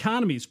rebalance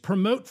economies,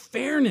 promote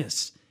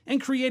fairness, and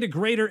create a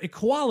greater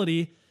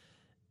equality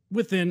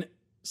within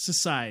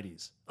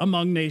societies,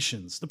 among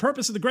nations. The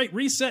purpose of the Great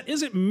Reset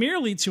isn't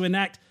merely to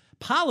enact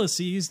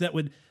policies that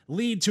would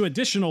lead to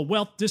additional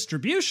wealth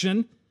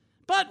distribution,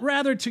 but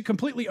rather to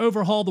completely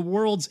overhaul the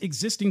world's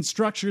existing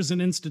structures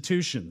and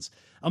institutions.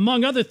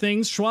 Among other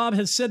things, Schwab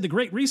has said the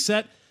Great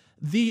Reset,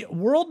 the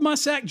world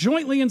must act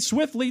jointly and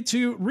swiftly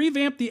to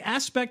revamp the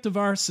aspect of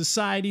our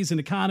societies and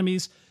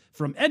economies,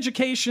 from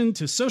education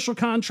to social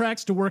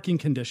contracts to working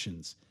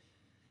conditions.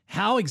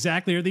 How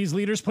exactly are these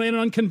leaders planning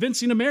on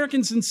convincing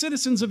Americans and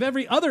citizens of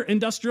every other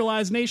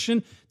industrialized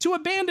nation to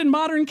abandon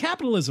modern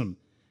capitalism?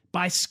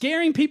 By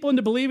scaring people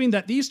into believing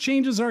that these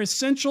changes are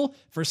essential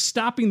for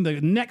stopping the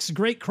next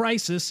great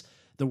crisis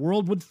the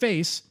world would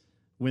face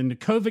when the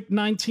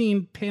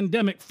COVID-19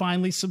 pandemic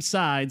finally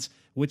subsides,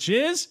 which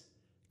is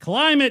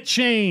Climate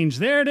change.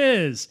 There it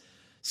is.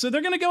 So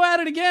they're going to go at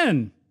it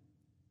again.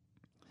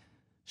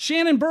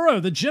 Shannon Burrow,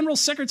 the General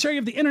Secretary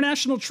of the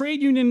International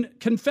Trade Union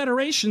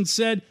Confederation,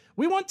 said,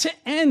 "We want to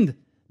end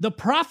the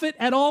profit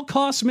at all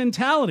costs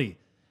mentality,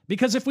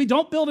 because if we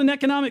don't build an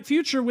economic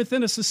future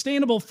within a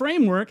sustainable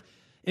framework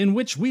in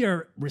which we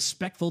are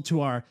respectful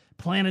to our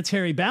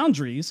planetary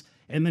boundaries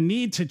and the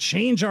need to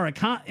change our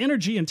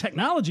energy and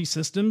technology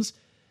systems,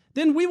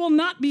 then we will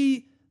not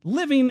be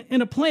living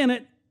in a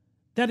planet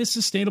that is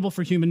sustainable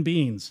for human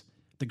beings.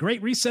 The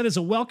Great Reset is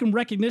a welcome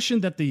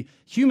recognition that the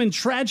human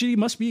tragedy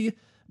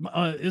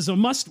is a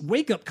must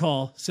wake-up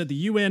call," said the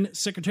UN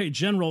Secretary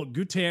General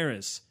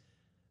Guterres.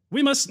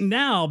 "We must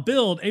now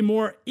build a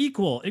more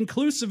equal,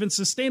 inclusive, and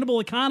sustainable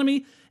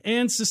economy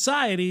and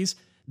societies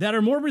that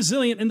are more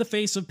resilient in the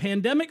face of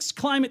pandemics,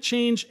 climate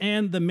change,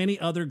 and the many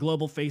other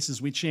global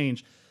faces we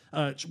face.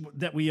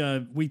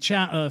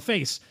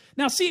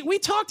 Now, see, we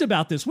talked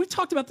about this. We've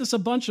talked about this a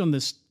bunch on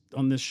this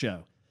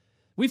show.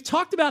 We've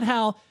talked about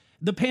how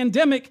the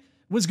pandemic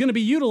was going to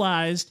be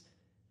utilized,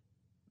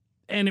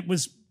 and it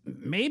was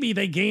maybe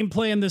they game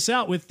planned this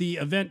out with the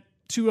Event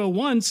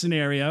 201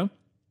 scenario,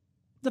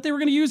 that they were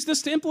going to use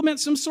this to implement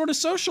some sort of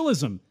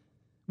socialism.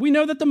 We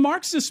know that the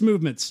Marxist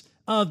movements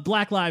of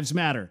Black Lives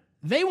Matter,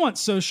 they want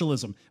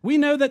socialism. We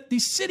know that the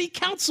city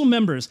council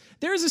members,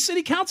 there's a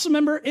city council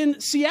member in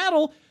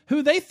Seattle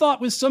who they thought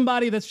was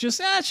somebody that's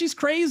just, she's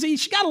crazy.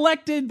 She got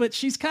elected, but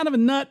she's kind of a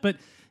nut. But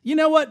you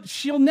know what?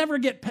 She'll never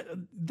get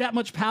that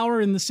much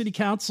power in the city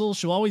council.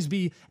 She'll always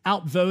be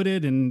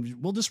outvoted,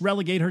 and we'll just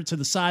relegate her to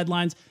the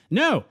sidelines.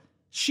 No,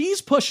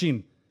 she's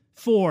pushing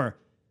for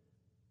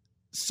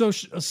a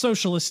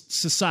socialist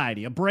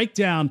society, a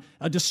breakdown,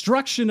 a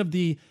destruction of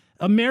the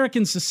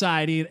American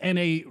society, and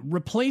a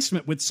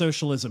replacement with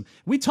socialism.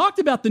 We talked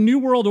about the New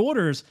World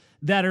Orders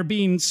that are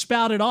being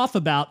spouted off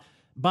about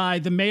by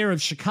the mayor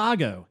of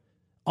Chicago,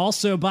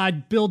 also by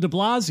Bill de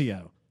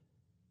Blasio.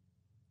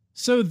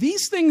 So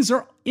these things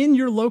are in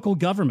your local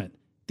government.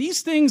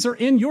 These things are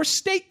in your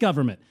state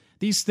government.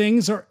 These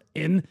things are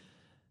in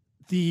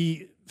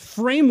the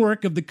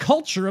framework of the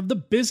culture of the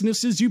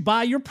businesses you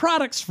buy your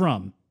products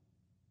from.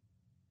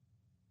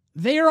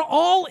 They are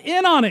all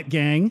in on it,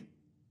 gang.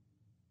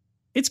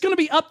 It's going to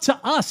be up to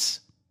us.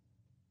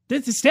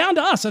 It's down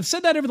to us. I've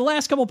said that over the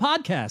last couple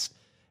podcasts.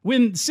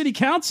 When city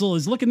council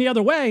is looking the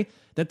other way,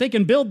 that they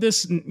can build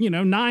this,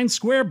 9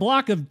 square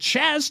block of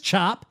Chaz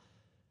Chop,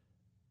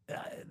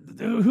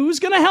 who's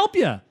going to help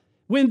you?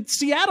 When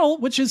Seattle,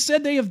 which has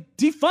said they have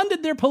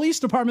defunded their police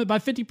department by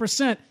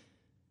 50%,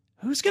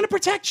 who's going to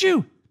protect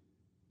you?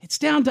 It's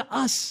down to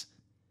us.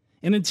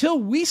 And until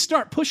we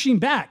start pushing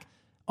back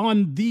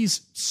on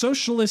these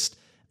socialist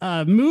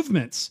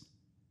movements,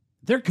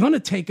 they're going to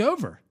take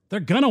over. They're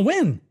going to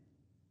win.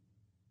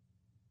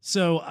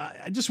 So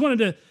I just wanted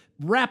to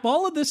wrap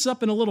all of this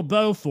up in a little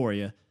bow for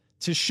you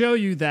to show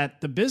you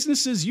that the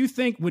businesses you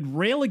think would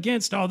rail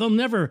against, they'll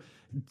never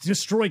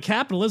destroy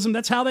capitalism.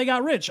 That's how they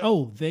got rich.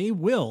 Oh, they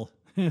will,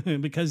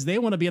 because they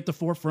want to be at the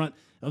forefront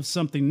of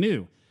something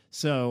new.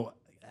 So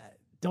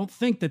don't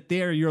think that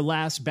they're your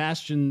last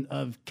bastion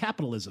of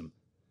capitalism.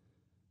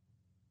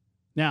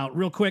 Now,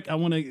 real quick, I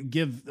want to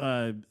give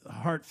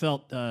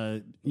heartfelt,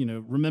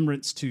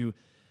 remembrance to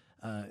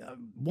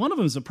one of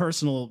them is a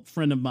personal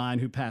friend of mine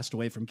who passed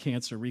away from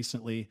cancer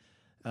recently.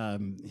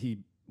 He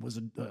was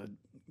a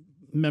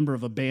member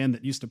of a band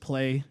that used to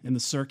play in the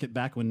circuit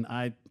back when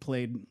I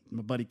played,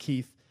 my buddy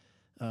Keith.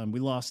 We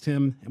lost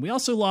him. And we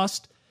also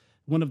lost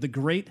one of the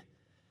great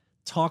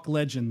talk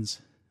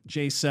legends,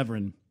 Jay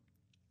Severin.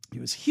 He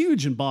was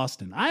huge in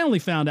Boston. I only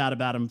found out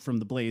about him from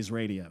the Blaze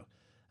Radio.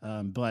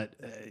 But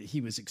he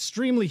was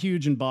extremely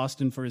huge in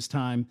Boston for his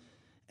time.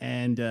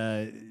 And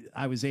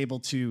I was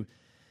able to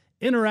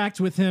interact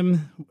with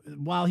him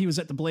while he was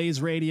at the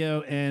Blaze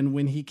Radio. And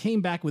when he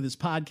came back with his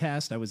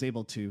podcast, I was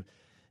able to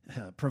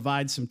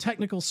provide some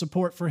technical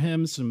support for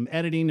him, some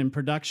editing and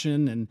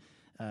production,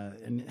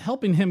 and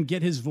helping him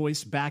get his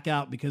voice back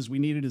out, because we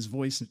needed his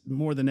voice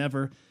more than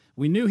ever.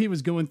 We knew he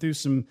was going through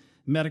some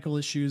medical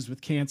issues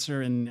with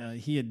cancer, and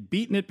he had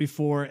beaten it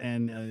before,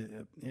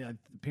 and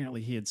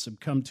apparently he had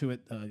succumbed to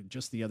it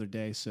just the other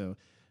day. So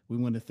we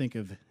want to think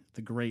of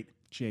the great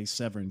Jay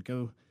Severin.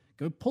 Go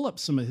pull up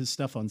some of his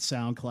stuff on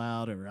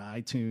SoundCloud or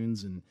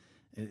iTunes, and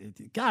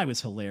the guy was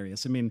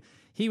hilarious. I mean,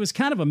 he was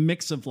kind of a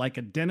mix of like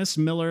a Dennis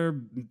Miller,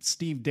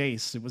 Steve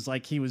Deace. It was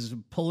like he was a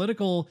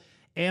political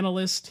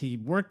analyst. He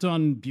worked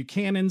on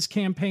Buchanan's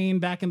campaign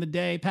back in the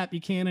day, Pat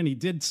Buchanan. He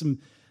did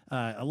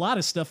a lot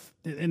of stuff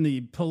in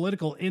the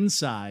political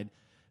inside,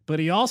 but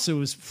he also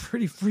was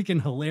pretty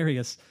freaking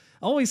hilarious.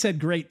 Always had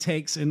great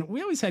takes, and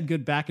we always had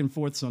good back and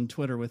forths on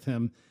Twitter with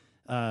him,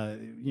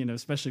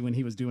 especially when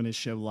he was doing his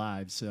show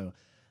live. So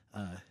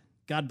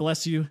God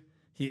bless you.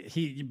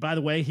 He by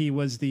the way, he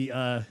was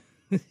the,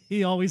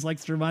 he always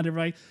likes to remind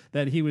everybody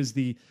that he was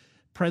the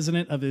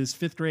president of his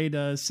 5th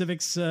grade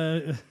civics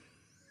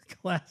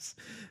class.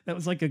 That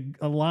was like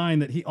a line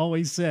that he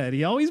always said.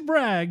 He always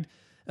bragged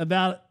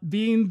about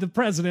being the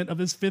president of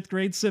his 5th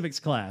grade civics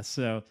class.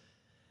 So,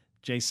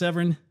 Jay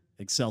Severin,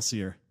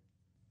 Excelsior.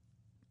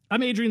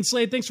 I'm Adrian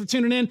Slade. Thanks for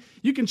tuning in.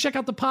 You can check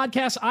out the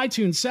podcast,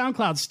 iTunes,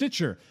 SoundCloud,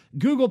 Stitcher,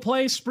 Google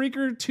Play,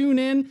 Spreaker,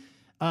 TuneIn.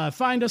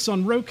 Find us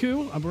on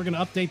Roku. We're going to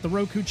update the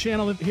Roku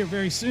channel here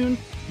very soon.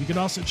 You can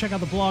also check out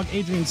the blog,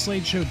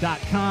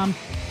 adriansladeshow.com.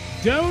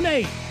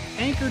 Donate,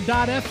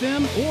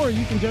 anchor.fm, or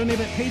you can donate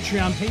at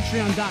Patreon,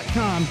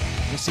 patreon.com.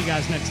 We'll see you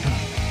guys next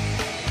time.